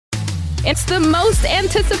It's the most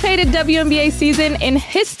anticipated WNBA season in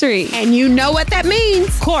history. And you know what that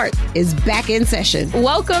means. Court is back in session.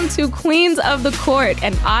 Welcome to Queens of the Court,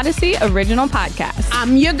 an Odyssey original podcast.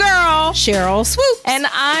 I'm your girl, Cheryl Swoops. And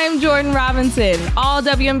I'm Jordan Robinson. All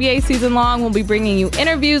WNBA season long, we'll be bringing you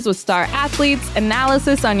interviews with star athletes,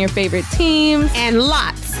 analysis on your favorite teams, and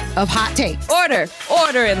lots of hot takes.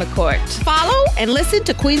 Order in the court. Follow and listen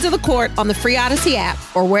to Queens of the Court on the free Odyssey app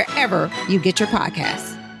or wherever you get your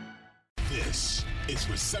podcasts. This is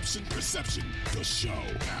Reception Perception, the show.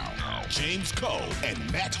 Now, James Cole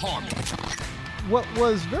and Matt Harmon. What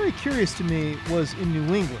was very curious to me was in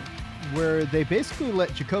New England, where they basically let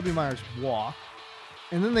Jakobi Meyers walk,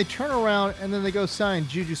 and then they turn around and then they go sign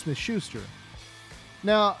Juju Smith-Schuster.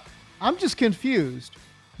 Now, I'm just confused.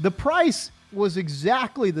 The price was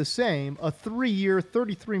exactly the same, a 3-year,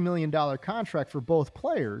 $33 million contract for both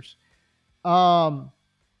players. And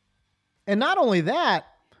not only that,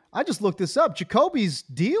 I just looked this up. Jakobi's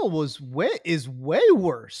deal is way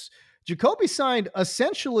worse. Jakobi signed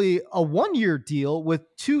essentially a 1-year deal with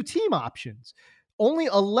 2 team options. Only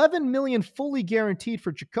 $11 million fully guaranteed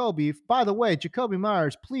for Jakobi. By the way, Jakobi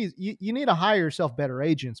Meyers, please, you need to hire yourself better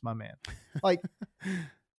agents, my man. Like,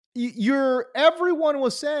 everyone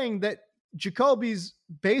was saying that Jakobi's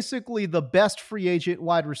basically the best free agent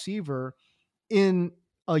wide receiver in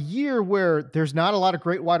a year where there's not a lot of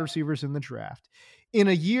great wide receivers in the draft, in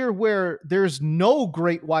a year where there's no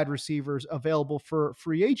great wide receivers available for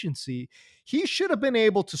free agency. He should have been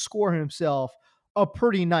able to score himself a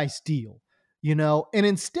pretty nice deal, and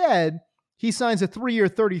instead he signs a 3-year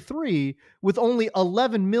 33 with only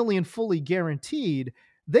 $11 million fully guaranteed.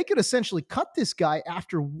 They could essentially cut this guy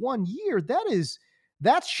after 1 year.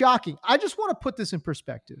 That's shocking. I just want to put this in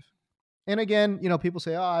perspective. And again, people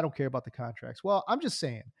say, oh, I don't care about the contracts. Well, I'm just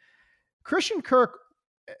saying Christian Kirk,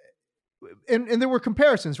 and there were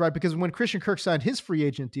comparisons, right? Because when Christian Kirk signed his free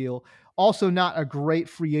agent deal, also not a great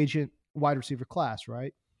free agent wide receiver class,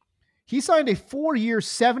 right? He signed a 4-year,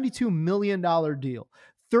 $72 million deal,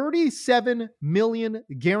 $37 million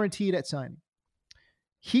guaranteed at signing.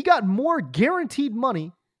 He got more guaranteed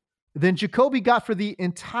money than Jakobi got for the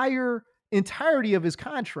entirety of his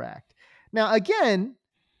contract. Now, again,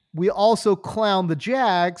 we also clown the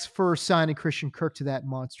Jags for signing Christian Kirk to that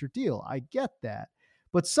monster deal. I get that.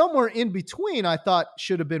 But somewhere in between, I thought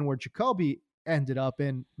should have been where Jakobi ended up.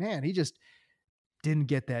 And man, he just didn't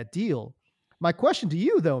get that deal. My question to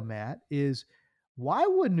you, though, Matt, is why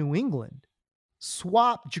would New England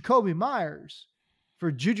swap Jakobi Meyers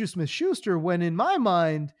for Juju Smith-Schuster when, in my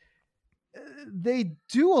mind, they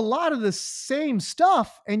do a lot of the same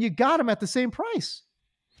stuff and you got him at the same price?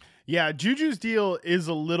 Yeah, Juju's deal is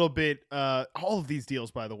a little bit, all of these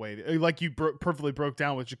deals, by the way, like you perfectly broke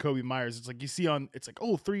down with Jakobi Meyers. It's like you see it's like,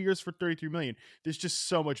 3 years for $33 million. There's just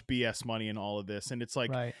so much BS money in all of this. And it's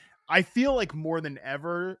like, right. I feel like more than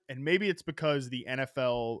ever, and maybe it's because the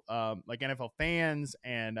NFL, NFL fans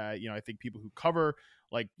and, I think people who cover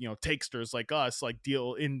takesters like us,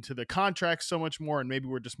 deal into the contracts so much more. And maybe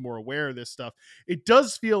we're just more aware of this stuff. It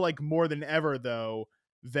does feel like more than ever, though,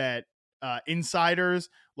 that insiders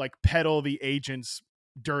peddle the agents'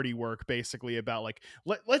 dirty work, basically about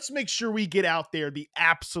let's make sure we get out there the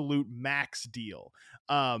absolute max deal,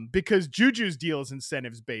 because Juju's deal is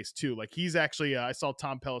incentives based too. He's actually I saw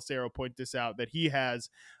Tom Pelissero point this out, that he has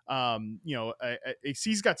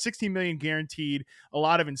he's got $16 million guaranteed, a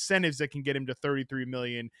lot of incentives that can get him to $33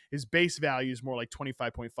 million. His base value is more like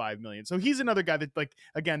 $25.5 million. So he's another guy that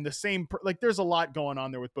again, the same, there's a lot going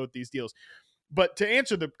on there with both these deals. But to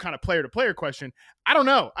answer the kind of player-to-player question, I don't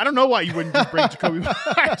know. I don't know why you wouldn't just bring Jakobi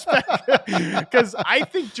Meyers back, because I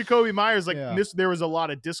think Jakobi Meyers, there was a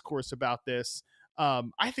lot of discourse about this.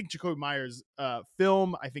 I think Jakobi Meyers'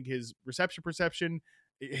 film, I think his reception perception,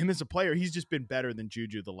 him as a player, he's just been better than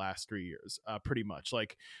Juju the last 3 years, pretty much.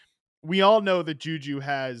 We all know that Juju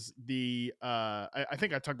has the I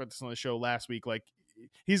think I talked about this on the show last week.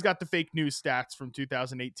 He's got the fake news stats from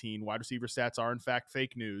 2018. Wide receiver stats are in fact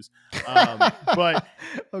fake news. But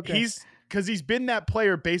okay. He's been that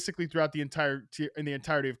player basically throughout the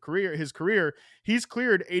entirety of his career. He's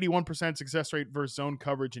cleared 81% success rate versus zone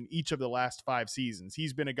coverage in each of the last 5 seasons.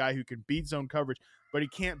 He's been a guy who can beat zone coverage, but he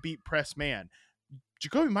can't beat press man.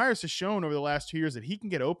 Jakobi Meyers has shown over the last 2 years that he can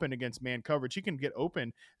get open against man coverage. He can get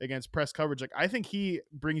open against press coverage. I think he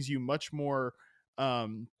brings you much more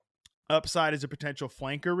upside as a potential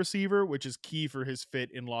flanker receiver, which is key for his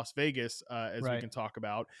fit in Las Vegas, as we can talk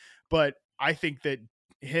about. But I think that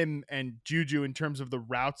him and Juju, in terms of the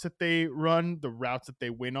routes that they run, the routes that they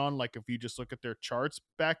win on, if you just look at their charts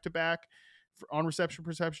back to back on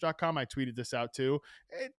receptionperception.com, I tweeted this out too.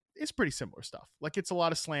 it's pretty similar stuff. Like it's a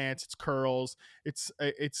lot of slants, it's curls, it's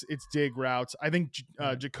dig routes. I think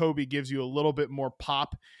Jakobi gives you a little bit more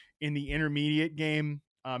pop in the intermediate game.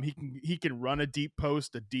 He can run a deep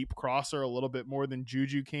post, a deep crosser a little bit more than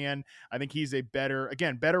Juju can. I think he's a better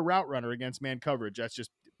route runner against man coverage. That's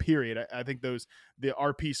just period. I think the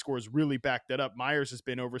RP scores really back that up. Meyers has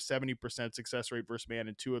been over 70% success rate versus man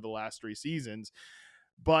in 2 of the last 3 seasons.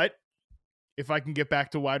 But if I can get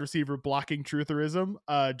back to wide receiver blocking trutherism,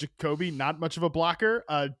 Jakobi, not much of a blocker.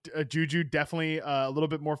 Juju, definitely a little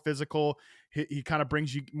bit more physical. He kind of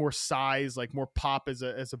brings you more size, like more pop as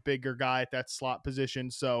a bigger guy at that slot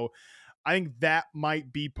position. So I think that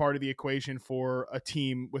might be part of the equation for a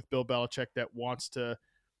team with Bill Belichick that wants to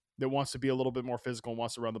be a little bit more physical and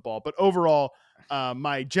wants to run the ball. But overall,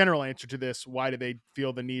 my general answer to this, why do they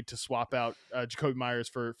feel the need to swap out Jakobi Meyers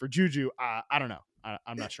for Juju? I don't know.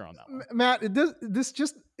 I'm not sure on that one. Matt,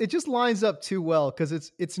 it just lines up too well because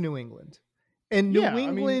it's New England. And New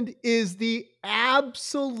England is the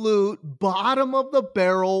absolute bottom of the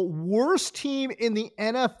barrel, worst team in the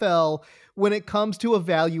NFL when it comes to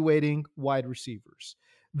evaluating wide receivers.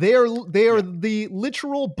 They are the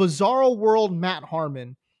literal bizarro world Matt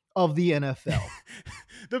Harmon of the NFL.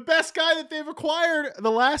 The best guy that they've acquired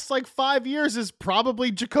the last 5 years is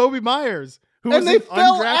probably Jakobi Meyers. And they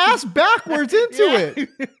fell ass backwards into it.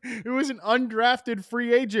 It was an undrafted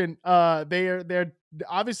free agent. They're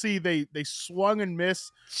obviously they swung and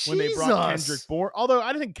missed when they brought Kendrick Bourne. Although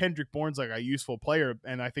I don't think Kendrick Bourne's a useful player,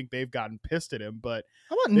 and I think they've gotten pissed at him. But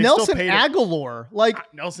how about Nelson Aguilar?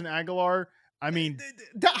 Nelson Aguilar. I mean,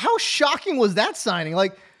 how shocking was that signing?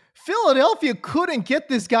 Philadelphia couldn't get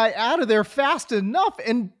this guy out of there fast enough,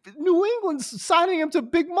 and New England's signing him to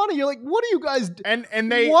big money. You're like, what are you guys?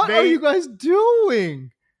 What are you guys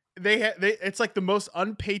doing? It's like the most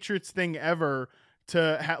un-Patriots thing ever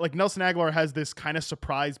to have. Nelson Aguilar has this kind of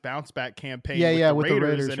surprise bounce back campaign. With the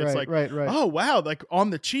Raiders, and it's right. Oh wow,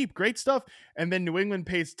 on the cheap, great stuff. And then New England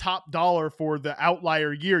pays top dollar for the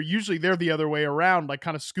outlier year. Usually they're the other way around,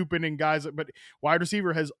 kind of scooping in guys. But wide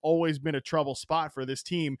receiver has always been a trouble spot for this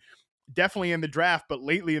team. Definitely in the draft, but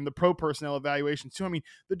lately in the pro personnel evaluations too. I mean,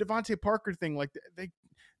 the Devontae Parker thing,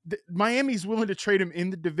 Miami's willing to trade him in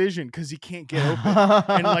the division because he can't get open.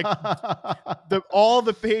 And all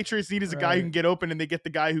the Patriots need is a guy who can get open, and they get the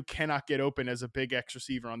guy who cannot get open as a big X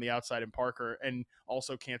receiver on the outside in Parker, and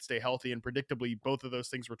also can't stay healthy. And predictably, both of those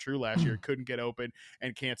things were true last year. Couldn't get open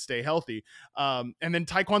and can't stay healthy. And then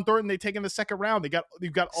Tyquan Thornton, they take in the second round.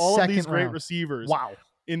 You've got all of these great receivers. Wow.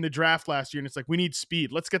 In the draft last year, and it's we need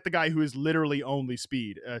speed. Let's get the guy who is literally only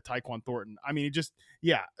speed, Tyquan Thornton. I mean,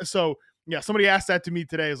 So somebody asked that to me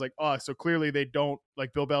today. Is so clearly they don't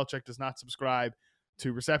Bill Belichick does not subscribe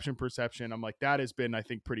to reception perception. I'm that has been, I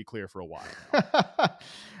think, pretty clear for a while.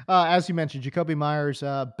 As you mentioned, Jakobi Meyers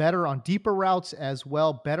better on deeper routes as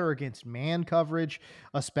well, better against man coverage,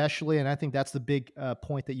 especially. And I think that's the big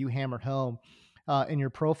point that you hammered home in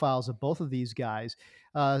your profiles of both of these guys.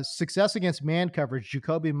 Success against man coverage,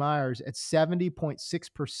 Jakobi Meyers at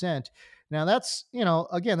 70.6%. Now that's,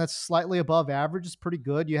 again, that's slightly above average. It's pretty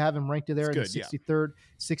good. You have him ranked there in the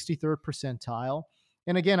 63rd percentile.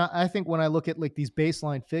 And again, I think when I look at these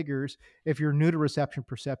baseline figures, if you're new to reception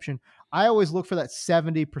perception, I always look for that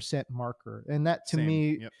 70% marker. And that to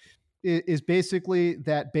me is basically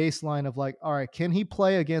that baseline of all right, can he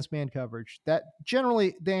play against man coverage? That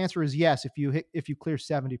generally the answer is yes. If you clear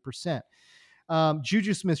 70%.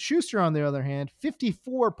 Juju Smith-Schuster, on the other hand,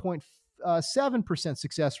 54.7%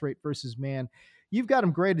 success rate versus man. You've got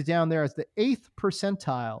him graded down there as the 8th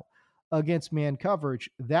percentile against man coverage.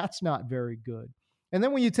 That's not very good. And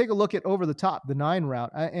then when you take a look at over the top, the 9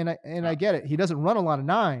 route, I get it. He doesn't run a lot of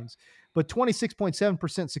 9s, but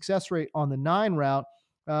 26.7% success rate on the 9 route.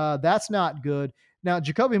 That's not good. Now,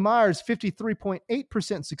 Jakobi Meyers,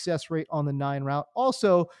 53.8% success rate on the 9 route,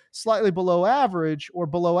 also slightly below average,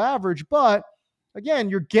 but again,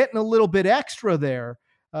 you're getting a little bit extra there,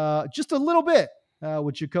 just a little bit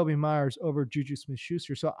with Jakobi Meyers over Juju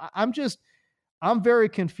Smith-Schuster. So I'm very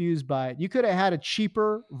confused by it. You could have had a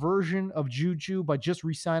cheaper version of Juju by just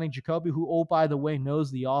re-signing Jakobi, who, oh, by the way,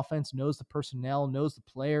 knows the offense, knows the personnel, knows the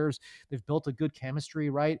players. They've built a good chemistry,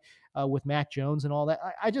 right, with Mac Jones and all that.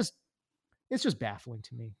 It's just baffling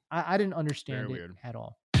to me. I didn't understand it at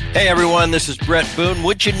all. Hey, everyone, this is Brett Boone.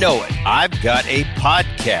 Would you know it? I've got a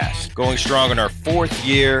podcast going strong in our 4th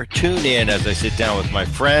year. Tune in as I sit down with my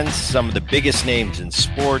friends, some of the biggest names in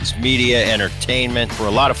sports, media, entertainment, for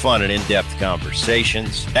a lot of fun and in-depth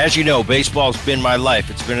conversations. As you know, baseball's been my life.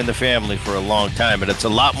 It's been in the family for a long time, but it's a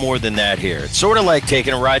lot more than that here. It's sort of like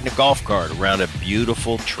taking a ride in a golf cart around a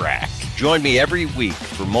beautiful track. Join me every week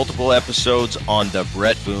for multiple episodes on the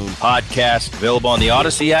Brett Boone Podcast, available on the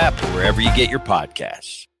Odyssey app or wherever you get your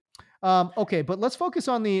podcasts. Okay, but let's focus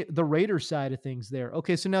on the Raiders side of things there.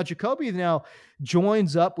 Okay, so now Jakobi now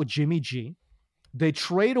joins up with Jimmy G. They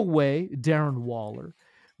trade away Darren Waller.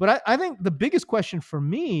 But I think the biggest question for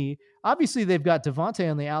me, obviously they've got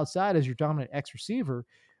Devontae on the outside as your dominant X receiver.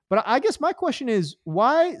 But I guess my question is,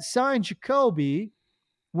 why sign Jakobi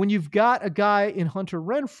when you've got a guy in Hunter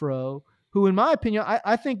Renfrow who, in my opinion,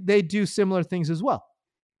 I think they do similar things as well?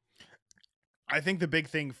 I think the big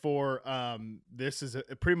thing for this is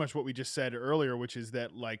pretty much what we just said earlier, which is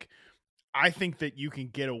that, like, I think that you can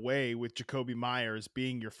get away with Jakobi Meyers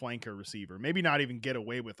being your flanker receiver. Maybe not even get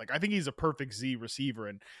away with, like, I think he's a perfect Z receiver.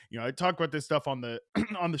 And, you know, I talk about this stuff on the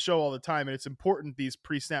on the show all the time, and it's important, these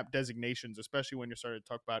pre-snap designations, especially when you're starting to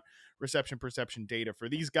talk about reception perception data for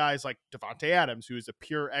these guys like Devontae Adams, who is a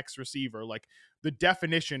pure X receiver, like the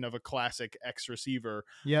definition of a classic X receiver.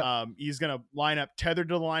 Yeah. He's going to line up tethered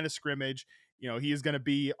to the line of scrimmage. You know, he is going to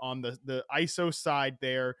be on the ISO side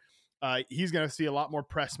there. He's going to see a lot more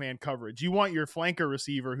press man coverage. You want your flanker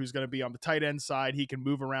receiver who's going to be on the tight end side. He can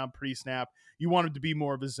move around pre-snap. You want him to be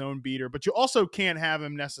more of a zone beater, but you also can't have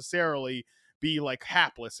him necessarily be like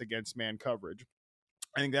hapless against man coverage.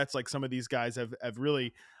 I think that's like some of these guys have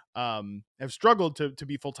really have struggled to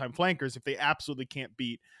be full-time flankers if they absolutely can't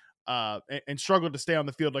beat and struggle to stay on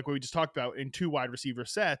the field, like what we just talked about in two wide receiver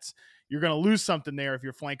sets. You're going to lose something there if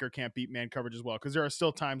your flanker can't beat man coverage as well, because there are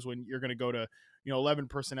still times when you're going to go to 11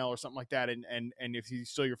 personnel or something like that, and if he's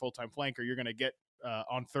still your full-time flanker, you're going to get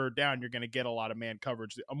on third down, you're going to get a lot of man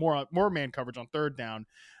coverage, more man coverage on third down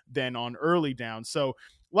than on early down. So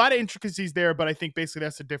a lot of intricacies there, but I think basically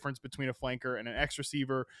that's the difference between a flanker and an X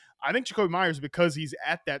receiver. I think Jakobi Meyers, because he's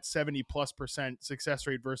at that 70+% success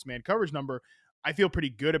rate versus man coverage number, I feel pretty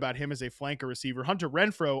good about him as a flanker receiver. Hunter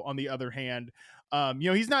Renfrow, on the other hand,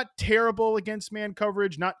 he's not terrible against man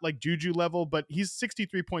coverage, not like Juju level, but he's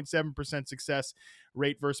 63.7% success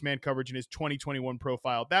rate versus man coverage in his 2021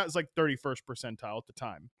 profile. That was like 31st percentile at the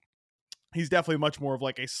time. He's definitely much more of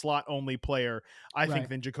like a slot only player, I think,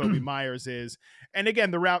 than Jakobi Meyers is. And again,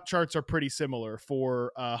 the route charts are pretty similar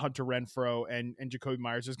for Hunter Renfrow and Jakobi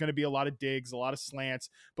Meyers. There's going to be a lot of digs, a lot of slants,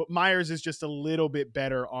 but Meyers is just a little bit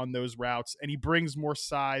better on those routes, and he brings more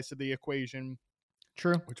size to the equation.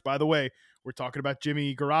 True. Which, by the way, we're talking about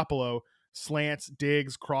Jimmy Garoppolo. Slants,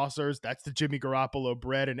 digs, crossers. That's the Jimmy Garoppolo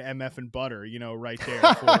bread and MF and butter, right there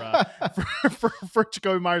for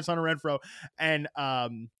Jakobi Meyers, Hunter Renfrow, and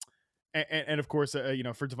of course, for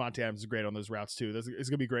Devontae Adams is great on those routes too. It's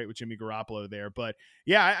going to be great with Jimmy Garoppolo there. But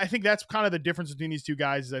yeah, I think that's kind of the difference between these two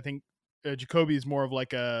guys. Is I think Jakobi is more of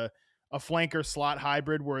like a flanker slot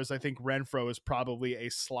hybrid, whereas I think Renfrow is probably a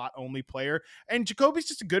slot only player. And Jacoby's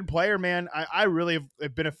just a good player, man. I really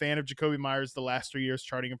have been a fan of Jakobi Meyers the last 3 years,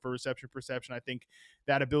 charting him for reception perception. I think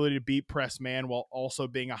that ability to beat press man while also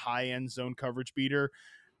being a high end zone coverage beater,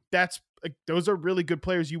 those are really good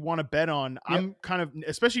players you want to bet on. Yep. I'm kind of,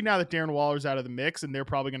 especially now that Darren Waller's out of the mix and they're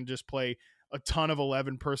probably going to just play a ton of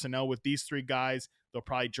 11 personnel with these three guys. They'll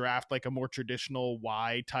probably draft like a more traditional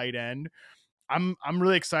Y tight end. I'm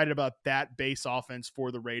really excited about that base offense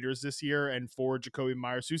for the Raiders this year and for Jakobi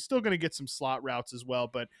Meyers, who's still going to get some slot routes as well.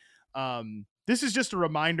 But this is just a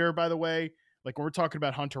reminder, by the way, like when we're talking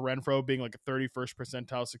about Hunter Renfrow being like a 31st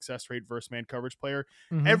percentile success rate versus man coverage player,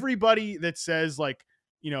 everybody that says like,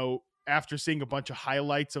 after seeing a bunch of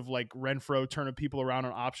highlights of like Renfrow turning people around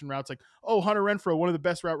on option routes, like, oh, Hunter Renfrow, one of the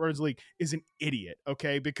best route runners in the league, is an idiot.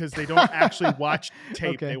 Okay. Because they don't actually watch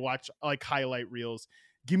tape. Okay. They watch like highlight reels.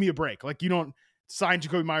 Give me a break. Like, you don't sign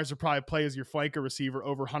Jakobi Meyers to probably play as your flanker receiver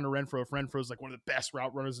over Hunter Renfrow. If Renfrow is like one of the best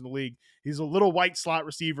route runners in the league, he's a little white slot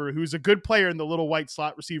receiver who's a good player in the little white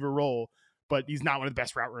slot receiver role, but he's not one of the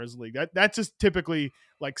best route runners in the league. That just typically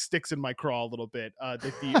like sticks in my craw a little bit.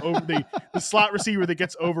 The slot receiver that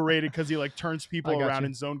gets overrated because he like turns people around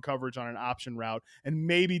in zone coverage on an option route and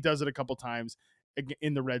maybe does it a couple times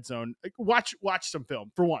in the red zone. Watch some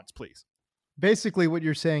film for once, please. Basically what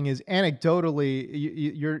you're saying is anecdotally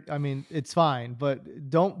it's fine, but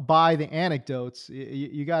don't buy the anecdotes.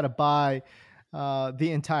 You got to buy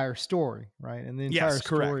the entire story, right? And the entire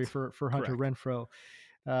story for Hunter Renfrow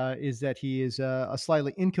is that he is a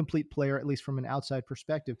slightly incomplete player, at least from an outside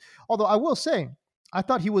perspective. Although I will say, I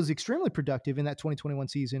thought he was extremely productive in that 2021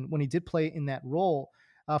 season when he did play in that role.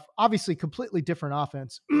 Obviously completely different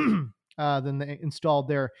offense than they installed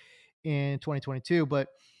there in 2022, but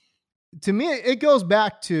to me, it goes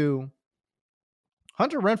back to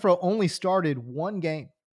Hunter Renfrow only started one game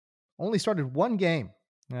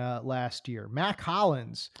last year. Mac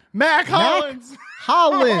Hollins.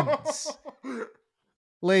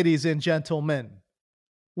 ladies and gentlemen,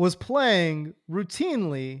 was playing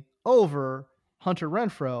routinely over Hunter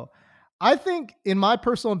Renfrow. I think, in my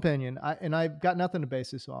personal opinion, and I've got nothing to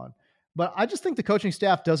base this on, but I just think the coaching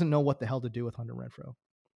staff doesn't know what the hell to do with Hunter Renfrow.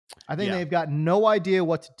 I think they've got no idea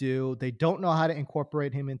what to do. They don't know how to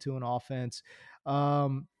incorporate him into an offense.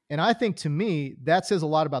 And I think, to me, that says a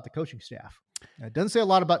lot about the coaching staff. It doesn't say a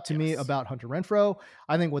lot about me about Hunter Renfrow.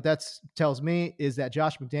 I think what that tells me is that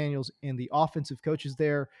Josh McDaniels and the offensive coaches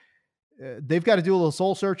there, they've got to do a little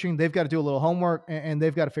soul searching. They've got to do a little homework, and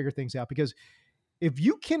they've got to figure things out. Because if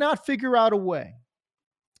you cannot figure out a way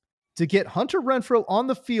to get Hunter Renfrow on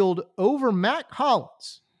the field over Mac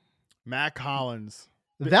Hollins,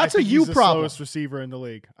 that's a you problem. Slowest receiver in the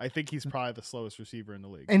league. I think he's probably the slowest receiver in the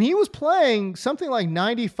league. And he was playing something like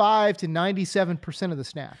 95 to 97% of the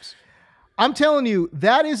snaps. I'm telling you,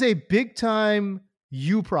 that is a big time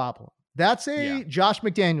you problem. That's a Josh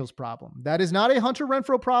McDaniels problem. That is not a Hunter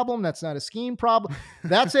Renfrow problem. That's not a scheme problem.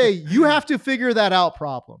 That's a you have to figure that out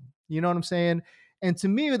problem. You know what I'm saying? And to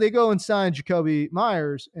me, they go and sign Jakobi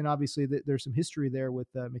Meyers, and obviously there's some history there with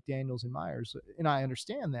McDaniels and Meyers, and I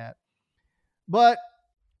understand that. But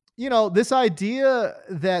this idea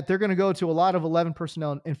that they're going to go to a lot of 11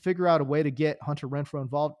 personnel and figure out a way to get Hunter Renfrow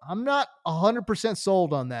involved, I'm not 100%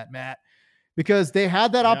 sold on that, Matt, because they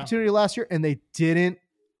had that opportunity last year and they didn't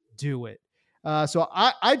do it. So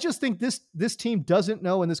I just think this team doesn't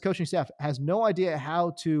know, and this coaching staff has no idea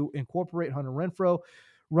how to incorporate Hunter Renfrow,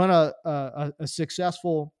 run a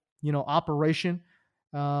successful, operation,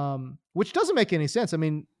 which doesn't make any sense. I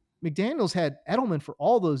mean, McDaniels had Edelman for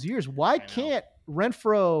all those years. Why can't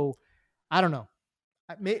Renfrow? I don't know.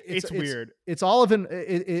 It's weird. It's all of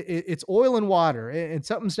it's oil and water, and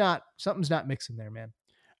something's not mixing there, man.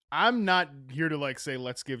 I'm not here to say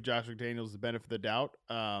let's give Josh McDaniels the benefit of the doubt,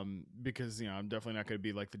 because I'm definitely not going to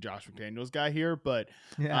be like the Josh McDaniels guy here, but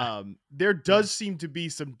there does seem to be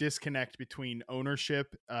some disconnect between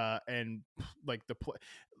ownership and the play.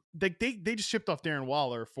 They just shipped off Darren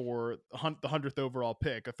Waller for the 100th overall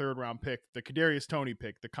pick, a 3rd round pick, the Kadarius Toney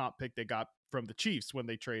pick, the comp pick they got from the Chiefs when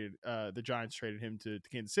they traded the Giants traded him to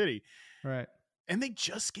Kansas City, right? And they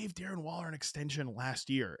just gave Darren Waller an extension last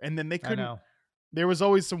year, and then they couldn't. There was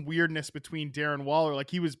always some weirdness between Darren Waller,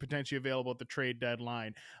 he was potentially available at the trade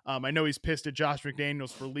deadline. I know he's pissed at Josh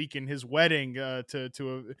McDaniels for leaking his wedding give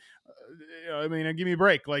me a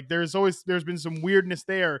break. There's been some weirdness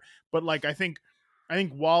there, but I think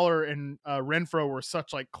Waller and Renfrow were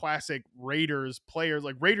such classic Raiders players,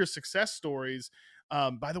 Raiders success stories.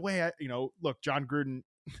 By the way, look, John Gruden,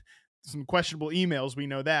 some questionable emails. We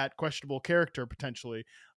know that questionable character potentially.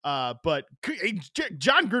 But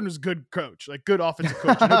John Gruden was a good coach, good offensive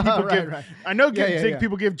coach. I know people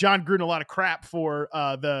people give John Gruden a lot of crap for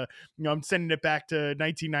I'm sending it back to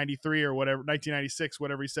 1993 or whatever, 1996,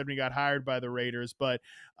 whatever he said when he got hired by the Raiders. But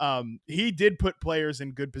he did put players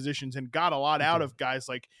in good positions and got a lot out of guys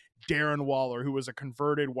like Darren Waller, who was a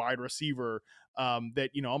converted wide receiver that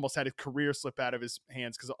almost had his career slip out of his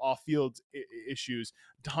hands because of off-field issues.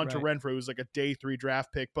 To Hunter Renfrow, who was a day 3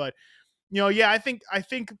 draft pick, but. I think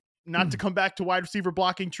not to come back to wide receiver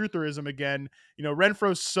blocking trutherism again,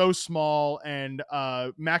 Renfro's so small, and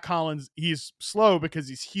Mac Hollins, he's slow because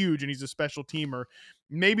he's huge and he's a special teamer.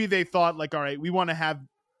 Maybe they thought all right, we want to have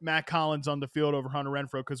Mac Hollins on the field over Hunter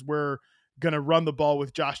Renfrow because we're going to run the ball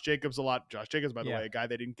with Josh Jacobs a lot. Josh Jacobs, by the way, a guy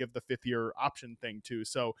they didn't give the 5th-year option thing to.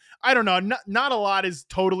 So I don't know. Not a lot is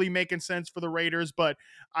totally making sense for the Raiders, but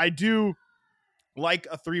I do like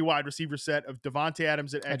a 3 wide receiver set of Devontae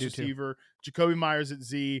Adams at X receiver, Jakobi Meyers at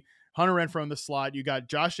Z, Hunter Renfrow in the slot. You got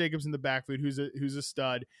Josh Jacobs in the backfield, who's a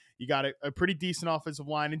stud. You got a pretty decent offensive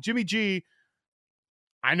line. And Jimmy G,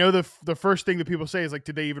 I know the first thing that people say is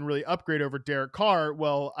did they even really upgrade over Derek Carr?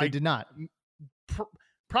 Well, they did not.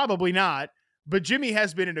 Probably not. But Jimmy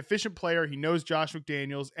has been an efficient player. He knows Josh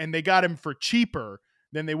McDaniels, and they got him for cheaper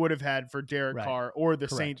than they would have had for Derek Carr or the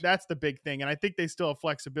Saints. That's the big thing. And I think they still have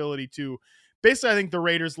flexibility to. Basically, I think the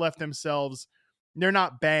Raiders left themselves. They're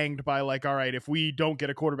not banged by all right, if we don't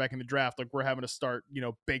get a quarterback in the draft, we're having to start,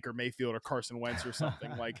 Baker Mayfield or Carson Wentz or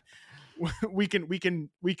something. we can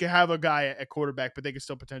have a guy at quarterback, but they can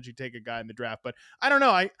still potentially take a guy in the draft. But I don't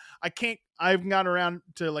know. I've gotten around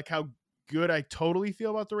to how good I totally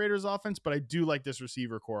feel about the Raiders offense, but I do like this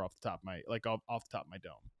receiver core off the top of my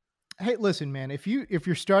dome. Hey, listen, man, if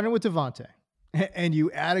you're starting with Devontae and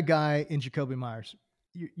you add a guy in Jakobi Meyers,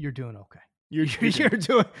 you're doing okay. You're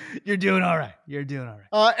doing all right. You're doing all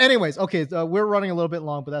right. Anyways, okay, we're running a little bit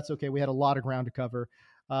long, but that's okay. We had a lot of ground to cover,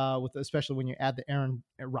 especially when you add the Aaron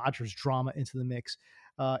Rodgers drama into the mix.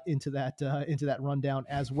 into that rundown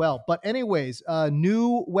as well. But anyways,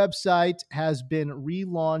 new website has been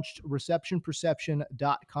relaunched,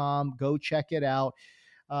 receptionperception.com. Go check it out.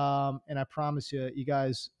 And I promise you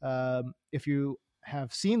guys, if you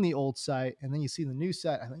have seen the old site and then you see the new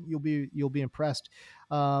site, I think you'll be impressed.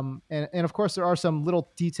 And of course, there are some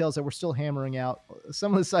little details that we're still hammering out.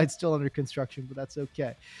 Some of the site's still under construction, but that's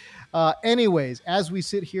okay. Anyways, as we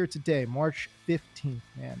sit here today, March 15th,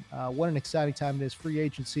 man, what an exciting time it is. Free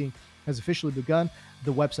agency has officially begun.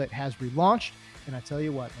 The website has relaunched. And I tell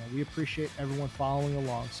you what, man, we appreciate everyone following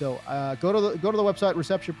along. So go to the website,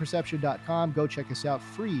 receptionperception.com. Go check us out.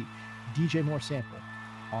 Free DJ Moore sample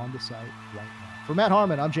on the site right now. For Matt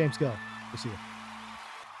Harmon, I'm James Go. We'll see you.